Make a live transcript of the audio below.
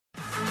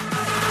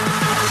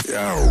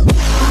Welcome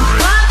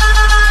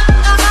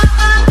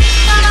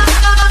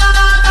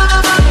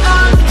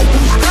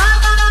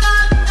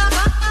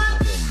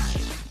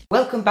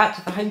back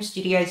to the Home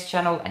Studios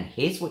channel, and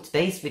here's what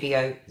today's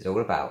video is all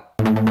about.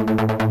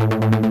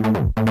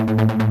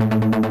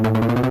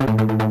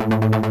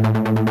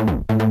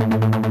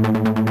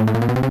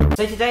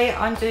 So today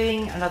I'm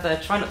doing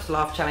another Try Not to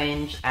Laugh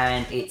challenge,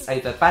 and it's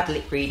over bad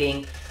lip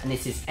reading, and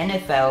this is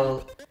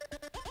NFL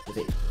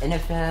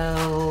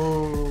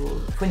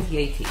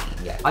 2018,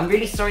 yeah. I'm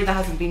really sorry there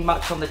hasn't been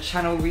much on the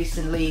channel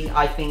recently.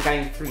 I've been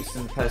going through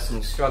some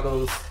personal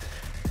struggles,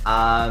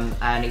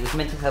 and it was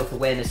Mental Health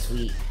Awareness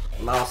Week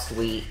last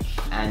week,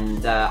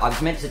 and I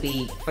was meant to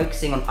be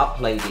focusing on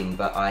uploading,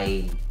 but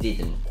I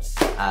didn't.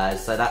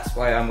 So that's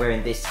why I'm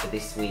wearing this for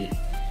this week,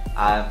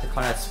 to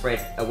kind of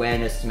spread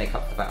awareness to make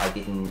up for the fact I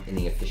didn't in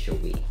the official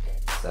week.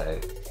 So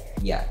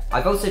yeah,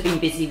 I've also been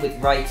busy with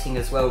writing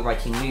as well,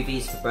 writing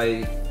movies for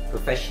both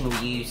professional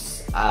use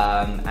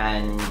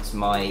and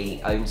my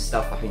own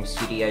stuff for Home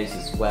Studios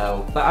as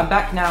well. But I'm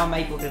back now, I'm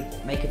able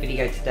to make a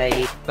video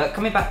today. But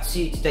coming back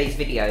to today's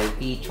video,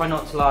 the Try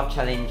Not to Laugh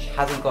challenge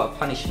hasn't got a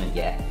punishment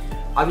yet.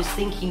 I was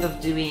thinking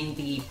of doing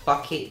the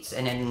bucket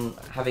and then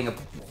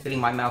filling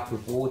my mouth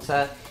with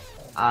water.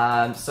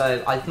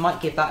 So I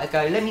might give that a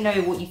go. Let me know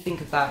what you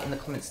think of that in the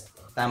comments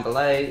down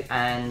below,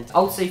 and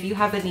also if you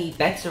have any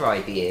better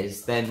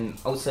ideas, then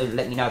also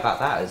let me know about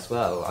that as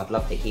well. I'd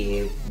love to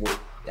hear what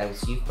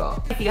else you've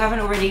got. If you haven't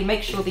already,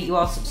 make sure that you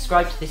are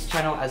subscribed to this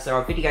channel, as there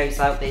are videos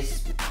out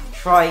this,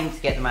 trying to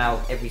get them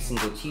out every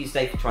single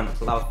Tuesday for Try Not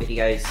to Laugh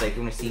videos. So if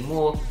you want to see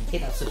more, hit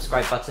that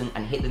subscribe button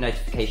and hit the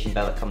notification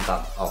bell that comes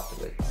up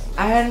afterwards.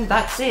 And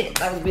that's it.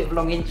 That was a bit of a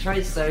long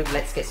intro, so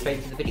let's get straight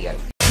into the video.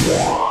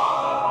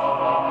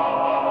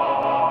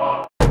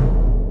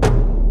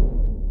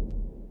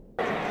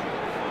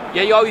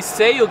 Yeah, you always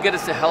say you'll get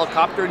us a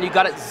helicopter, and you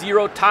got it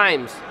 0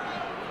 times.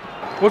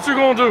 What you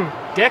gonna do?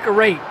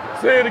 Decorate.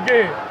 Say it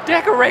again.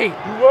 Decorate.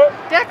 Do what?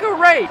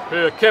 Decorate.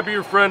 Hey, I can't be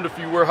your friend if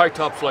you wear high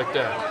tops like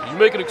that. You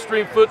make an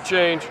extreme foot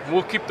change, and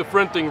we'll keep the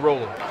friend thing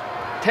rolling.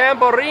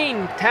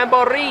 Tambourine,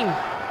 tambourine,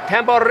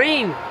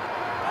 tambourine.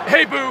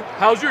 Hey, boo,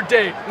 how's your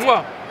day?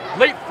 Mwah.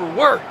 Late for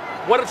work.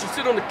 Why don't you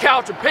sit on the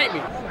couch and paint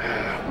me?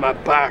 My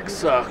bike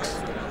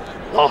sucks.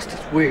 Lost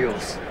its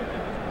wheels.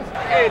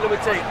 Hey, let me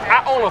tell you,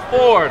 I own a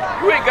Ford.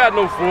 You ain't got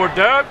no Ford,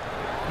 dog.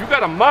 You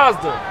got a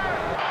Mazda.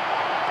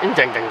 Ding,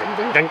 ding, ding,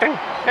 ding, ding, ding.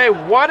 Hey,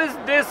 what is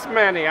this,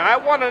 Manny? I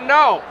want to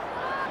know.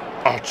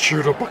 I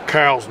chewed up a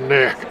cow's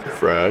neck.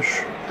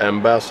 Fresh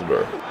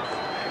ambassador.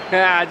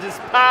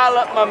 Just pile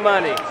up my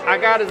money. I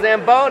got a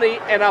Zamboni,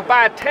 and I'll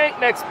buy a tank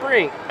next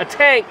spring. A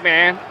tank,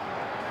 man.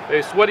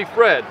 Hey, Sweaty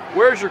Fred,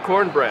 where's your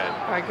cornbread?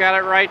 I got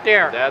it right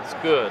there. That's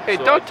good. Hey,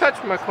 So don't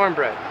touch my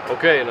cornbread.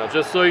 Okay, now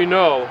just so you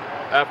know,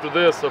 after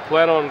this, I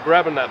plan on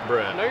grabbing that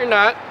bread. No, you're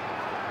not.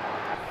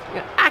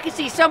 I could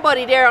see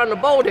somebody there on the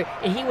boulder,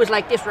 and he was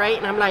like this, right?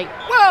 And I'm like,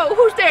 whoa,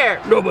 who's there?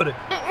 Nobody.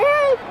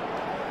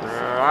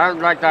 I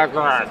like that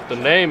guy. The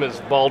name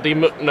is Baldy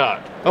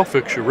McNutt. I'll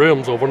fix your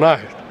rims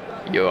overnight.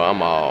 Yo,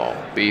 I'm all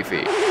beefy.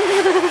 Pizza.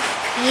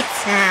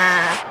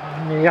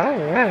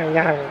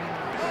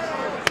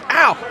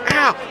 Ow,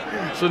 ow.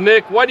 So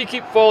Nick, why do you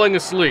keep falling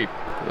asleep?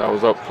 I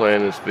was up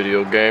playing this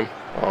video game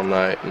all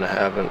night, and I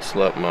haven't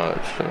slept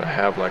much, and I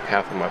have like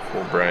half of my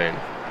full brain.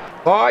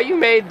 Boy, you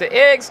made the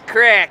eggs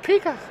crack.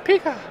 Pika,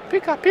 pika,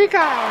 pika, pika.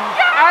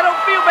 I don't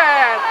feel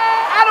bad.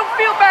 I don't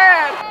feel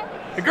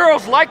bad. The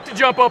girls like to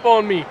jump up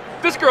on me.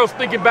 This girl's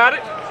thinking about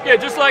it. Yeah,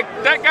 just like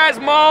that guy's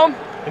mom,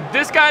 and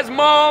this guy's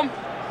mom,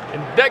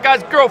 and that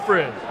guy's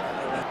girlfriend.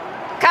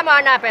 Come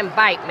on up and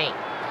bite me.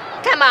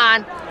 Come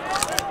on.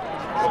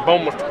 My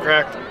bone must have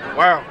cracked.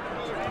 Wow.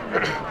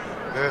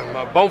 Yeah,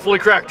 my bone fully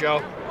cracked,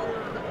 y'all.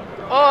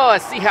 Oh, I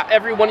see how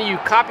every one of you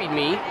copied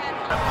me.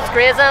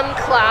 Scrism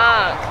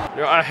clonk.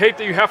 You know, I hate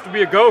that you have to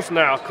be a ghost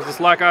now, because it's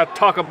like I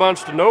talk a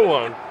bunch to no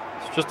one.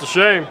 It's just a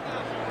shame.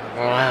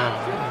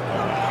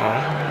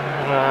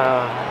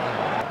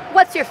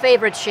 What's your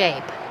favorite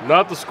shape?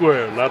 Not the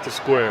square, not the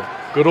square.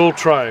 Good old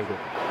triangle.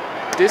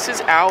 This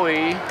is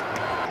Owie.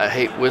 I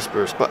hate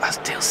whispers, but I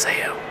still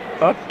say them.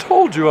 I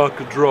told you I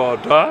could draw a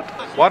dot.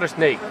 Water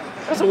snake.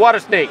 That's a water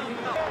snake.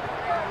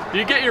 Do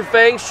you get your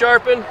fangs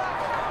sharpened?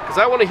 Because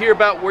I want to hear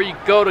about where you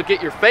go to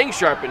get your fangs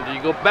sharpened. Do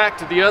you go back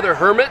to the other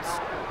hermits?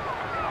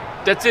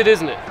 That's it,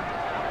 isn't it?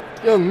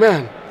 Young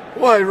man,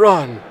 why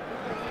run?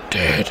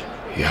 Dad,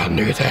 y'all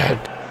knew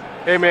that.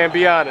 Hey man,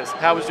 be honest.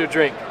 How was your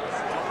drink?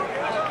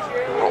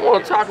 I don't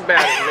want to talk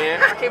about it,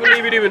 man. I can't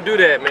believe you'd even do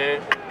that,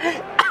 man.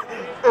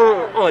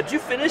 Oh, did you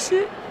finish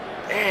it?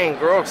 Dang,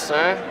 gross,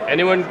 son.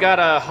 Anyone got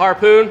a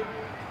harpoon?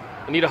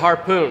 I need a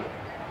harpoon.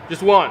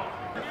 Just one.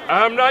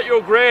 I'm not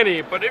your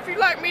granny, but if If you'd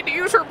like me to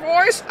use her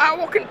voice, I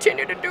will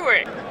continue to do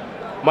it.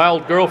 my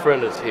old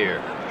girlfriend is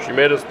here. She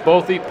made us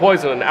both eat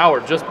poison an hour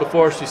just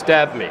before she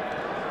stabbed me.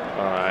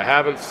 I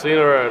haven't seen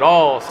her at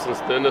all since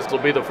then. This will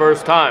be the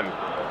first time.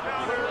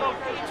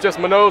 It's just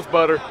my nose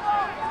butter.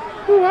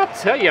 Ooh, I'll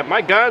tell you,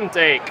 my gun's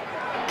ache.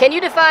 Can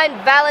you define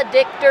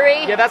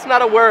valedictory? Yeah, that's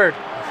not a word.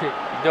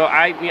 No,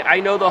 I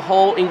know the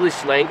whole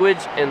English language,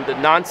 and the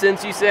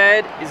nonsense you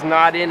said is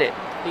not in it.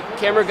 Hey,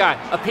 camera guy,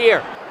 up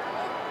here.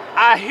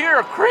 I hear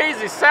a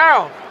crazy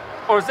sound,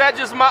 or is that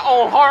just my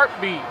own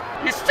heartbeat?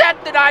 You said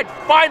that I'd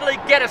finally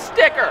get a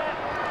sticker.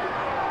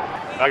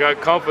 I got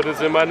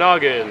confidence in my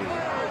noggin.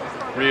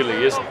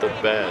 Really, it's the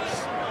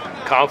best.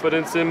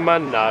 Confidence in my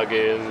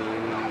noggin.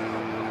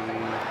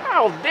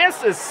 Oh,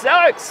 this is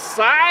so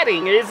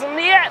exciting, isn't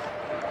it?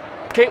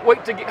 Can't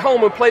wait to get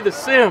home and play The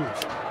Sims.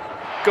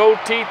 Gold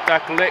teeth, I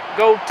collect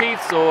gold teeth,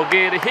 so I'll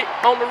get a hit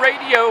on the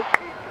radio.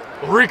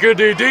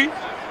 Rika-dee-dee.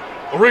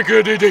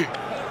 Rika-dee-dee.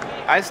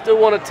 I still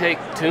want to take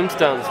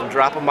tombstones and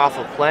drop them off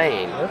a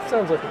plane. That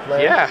sounds like a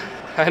plan. Yeah,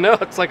 I know,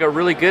 it's like a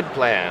really good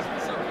plan.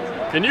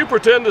 Can you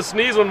pretend to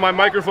sneeze on my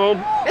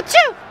microphone?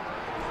 Achoo!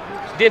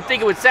 Didn't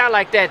think it would sound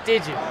like that,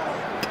 did you?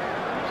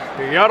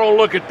 Hey, y'all don't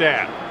look at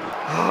that.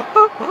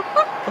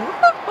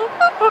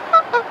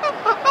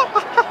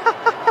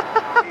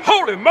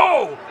 Holy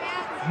mo!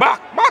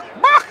 Bach, bach,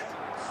 bach!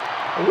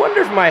 I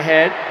wonder if my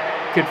head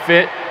could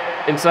fit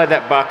inside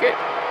that bucket.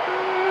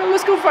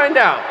 Let's go find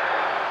out.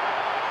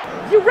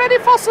 You ready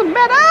for some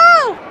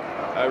metal?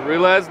 I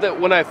realize that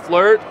when I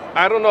flirt,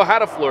 I don't know how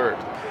to flirt.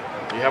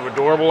 You have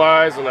adorable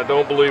eyes, and I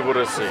don't believe what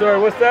I see. Sorry,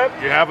 what's that?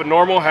 You have a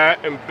normal hat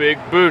and big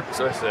boots,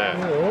 I said.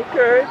 Oh,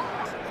 okay.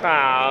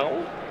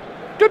 Ow.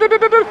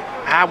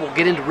 I will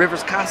get into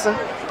River's casa,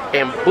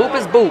 and boop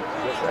is boop.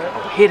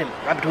 I'll hit him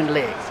right between the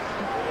legs.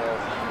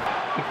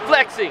 I'm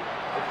flexing.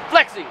 I'm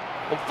flexing.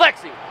 I'm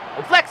flexing.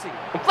 I'm flexing.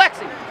 I'm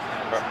flexing.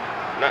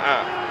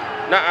 Nuh-uh.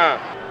 Nuh-uh.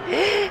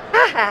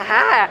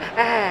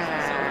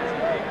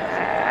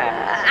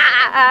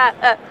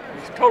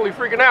 He's totally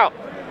freaking out.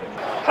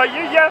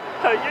 Hi-ya,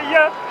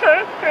 hi-ya,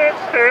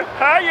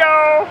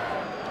 hi-yo.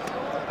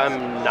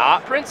 I'm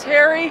not Prince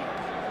Harry.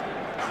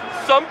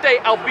 Someday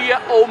I'll be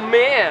an old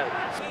man.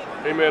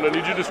 Hey man, I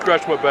need you to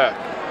scratch my back.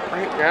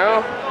 Right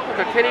now? Look,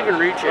 I can't even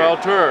reach it. I'll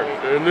turn,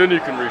 and then you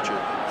can reach it.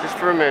 Just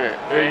for a minute.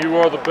 Hey, you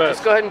are the best.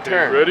 Just go ahead and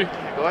turn. You ready?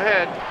 Go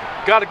ahead.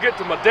 Gotta get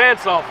to my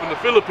dance-off in the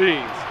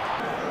Philippines.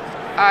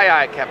 Aye,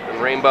 aye, Captain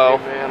Rainbow.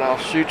 Hey man, I'll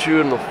shoot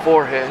you in the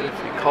forehead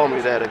if you call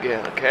me that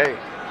again, okay?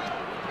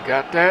 You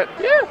got that?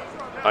 Yeah.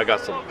 I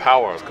got some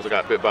powers because I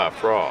got bit by a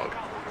frog.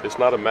 It's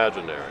not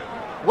imaginary.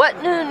 What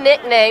new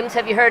nicknames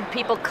have you heard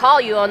people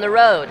call you on the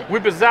road?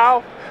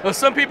 Whippazow, or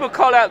some people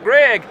call out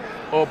Greg,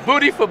 or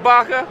Booty for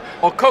Baca,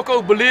 or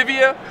Coco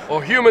Bolivia,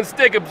 or Human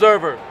Stick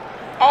Observer.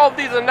 All of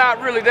these are not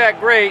really that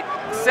great,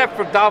 except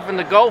for Dolphin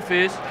the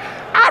Goldfish.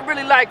 I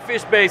really like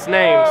fish-based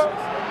names.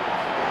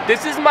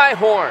 This is my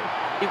horn.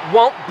 It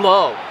won't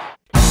blow.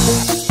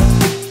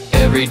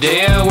 Every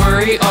day I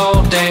worry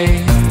all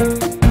day.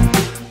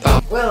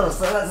 Well,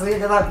 so that's the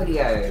end of that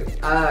video.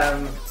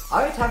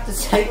 I would have to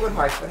say one of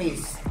my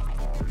funniest.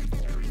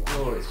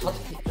 Oh, it's hard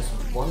to pick just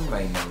one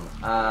moment.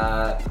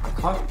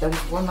 There was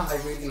one that I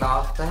really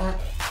laughed at.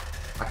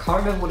 I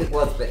can't remember what it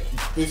was, but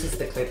this is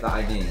the clip that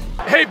I knew.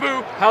 Hey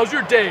boo, how's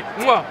your day?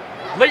 Mwah.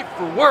 Late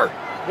for work.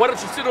 Why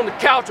don't you sit on the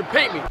couch and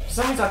paint me? For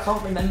some reason I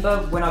can't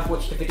remember when I've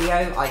watched a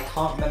video, I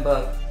can't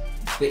remember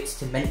bits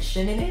to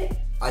mention in it.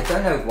 I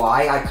don't know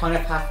why, I kind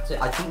of have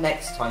to, I think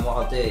next time what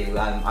I'll do,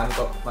 I haven't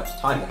got much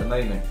time at the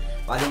moment,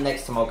 but I think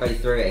next time I'll go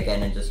through it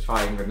again and just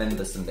try and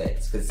remember some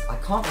bits, because I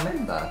can't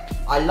remember.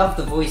 I love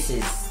the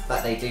voices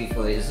that they do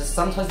for it. It's just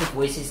sometimes the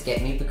voices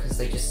get me because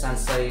they just sound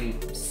so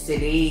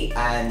silly,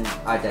 and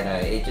I don't know,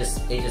 it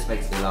just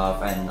makes me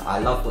laugh, and I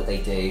love what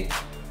they do.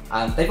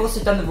 They've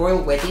also done the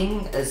royal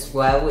wedding as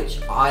well, which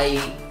I'm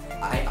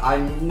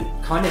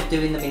kind of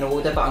doing them in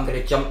order, but I'm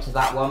going to jump to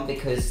that one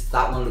because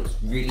that one looks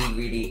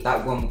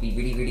that one would be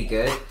really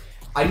good.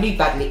 I knew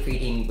bad lip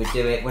reading would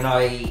do it. When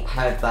I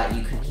heard that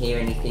you couldn't hear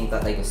anything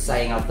that they were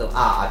saying, I thought,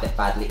 I bet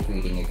bad lip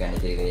reading are going to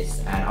do this.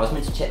 And I was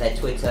meant to check their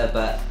Twitter,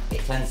 but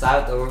it turns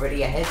out they're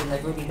already ahead and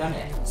they've already done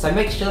it. So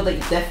make sure that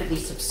you definitely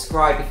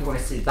subscribe if you want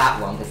to see that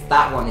one, because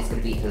that one is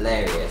going to be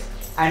hilarious.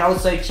 And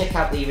also check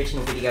out the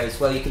original video as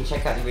well. You can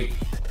check out the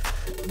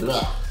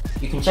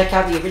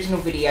original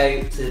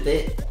video to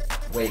the...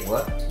 Wait,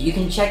 what? You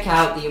can check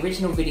out the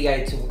original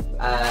video to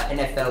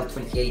NFL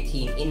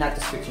 2018 in that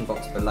description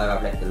box below.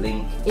 I've left the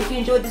link. If you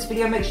enjoyed this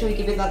video, make sure you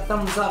give it that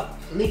thumbs up.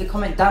 Leave a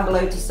comment down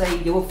below to say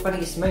your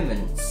funniest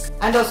moments.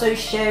 And also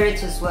share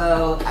it as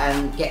well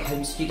and get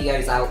home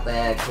studios out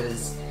there,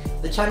 because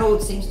the channel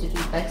seems to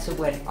do better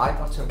when I'm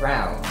not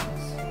around.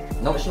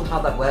 Not sure how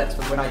that works,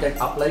 but when I don't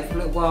upload for a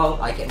little while,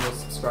 I get more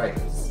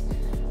subscribers.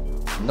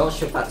 Not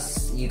sure if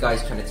that's you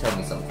guys trying to tell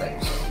me something.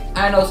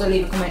 And also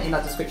leave a comment in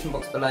that description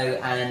box below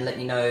and let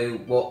me know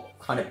what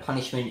kind of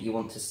punishment you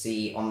want to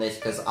see on this,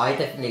 because I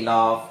definitely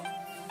laugh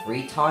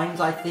 3 times,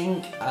 I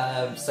think.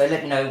 So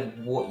let me know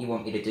what you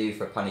want me to do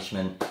for a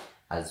punishment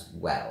as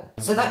well.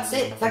 So that's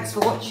it. Thanks for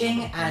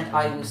watching, and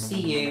I will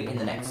see you in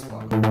the next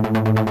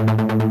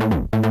one.